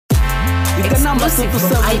Exclusive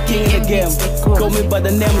from King again. Call me by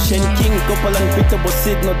the name Shayne King, couple unbeatable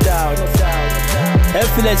seed, no doubt.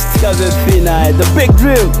 Let's discover fina, the big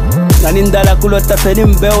dream. Nanindala kulota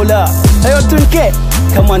fenim beula. Hey, Twinke,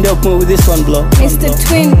 come on, help me with this one, blow. Mr.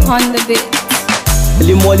 Twin on the beat.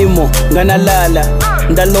 Limo, ngana lala,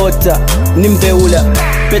 ndalota, nimbeula.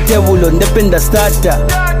 Petevulo, ndependa starter.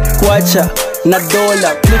 Kwacha, na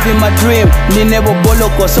dola, living my dream. Ni nebo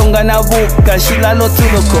boloko, songa na vuka, shilalo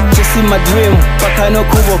tuloko. Chasing my dream, pakano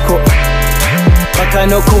kuboko.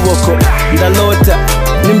 Ndalota,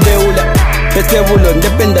 nimbeula. Petevulo,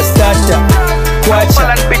 ndependa starter.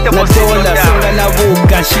 Kwacha, na dola, songa na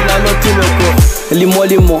vuka, shilalo tuloko.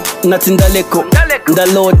 Limo, natindaleko.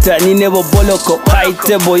 Ndalota, ni nebo boloko. High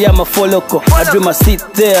table, ya mafoloko. I dream I sit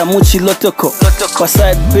there, muchi lotoko. Kwa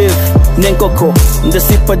side beef, nenkoko.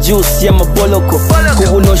 Ndesipa juice, ya maboloko.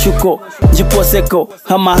 Kuhuno shuko, jiposeko.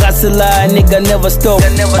 I'm a hustler, nigga never stop.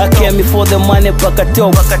 I came before the money, paka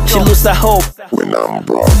top. She lose her hope when I'm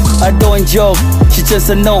broke. I don't joke, she just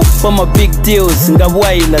a no for my big deals.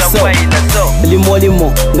 Ngawaila so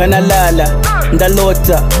limo, ngana lala.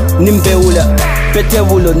 Ndalota, nimbeula.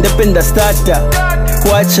 Petevulo, ndependa starter.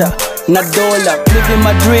 Kwacha, na dola, living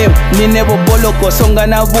my dream. Ni nebo boloko, songa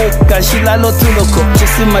na vuka, shilalo tuloko.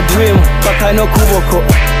 Chasing my dream, pakano kuboko.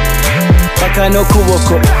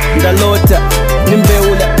 Ndalota,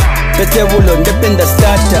 nimbeula. Petevulo, ndependa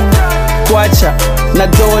starter. Kwacha, na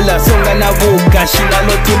dola, songa na vuka,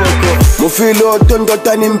 shilalo tuloko. Mufilo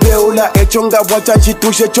tondota nimbeula, echonga wata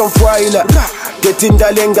nchitushe chomfwaila.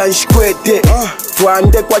 Ketindalenga nshkwete,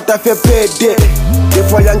 twande kwa tafepede.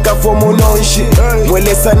 Defoyanka fomu nonshi,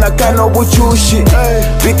 mwelesa na kano buchushi.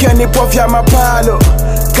 Bikeni pofya mapalo,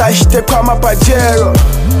 kashte kwa mapajero.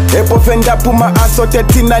 Epo fenda puma aso,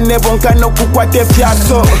 tetina nevonkano kukwate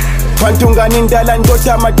fiaso. Pantunga nindala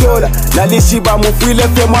ndota madola, nalishiba mufile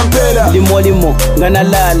fe mwampela. Limo, ngana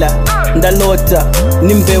lala. Ndalota,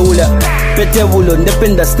 nimbeula. Petevulo,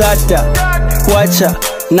 ndependa starter. Kwacha,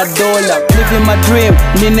 na dola, living my dream.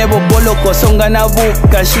 Ni nebo boloko, songa na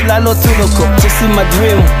vuka, shilalo tuloko. Chasing my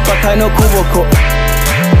dream, pakano kuboko.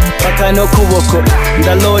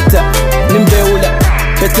 Ndalota, nimbeula.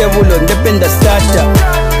 Petevulo, ndependa starter.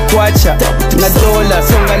 Kwacha, na dola,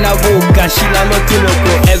 songa na vuka, shilalo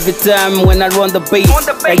tuloko. Every time when I run the beat,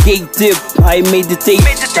 I get deep, I meditate.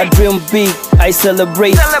 I dream big, I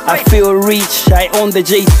celebrate. I feel rich, I own the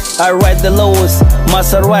J. I ride the lows,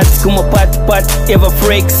 Maserati, kuma pat, ever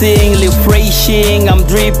flexing, refreshing, I'm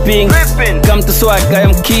dripping. Come to swag, I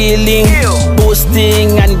am killing,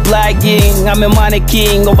 boosting and blagging. I'm a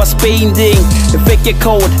mannequin, overspending. Fake a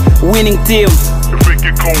code, winning team.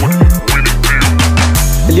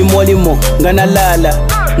 Limo, ngana lala.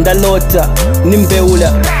 Ndalota,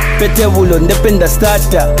 nimbeula. Petevulo, ndependa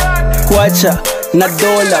starter. Kwacha, na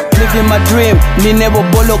dola, living my dream. Ni nebo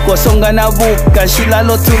boloko, songa na vuka,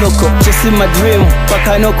 shilalo tuloko. Chasing my dream,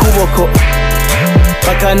 pakano kuboko.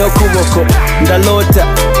 Ndalota,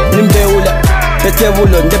 nimbeula.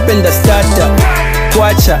 Petevulo, ndependa starter.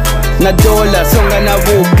 Kwacha, na dola, songa na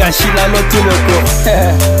vuka, shilalo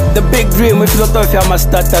tuloko. The big dream, if you don't know if I'm a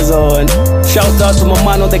starters on. Shout out to my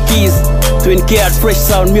man on the keys, Twin K at Fresh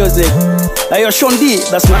Sound Music. Hey, yo, Shayne D,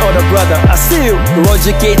 that's my other brother. I see you.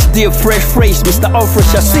 Roger KHD, fresh, Mr.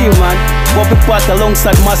 Fresh, I see you, man. Bobby Pat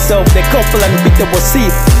alongside myself, the couple and beatable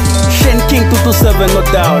seed. Shayne King 227, no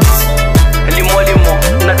doubt. Limo,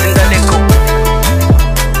 nothing that they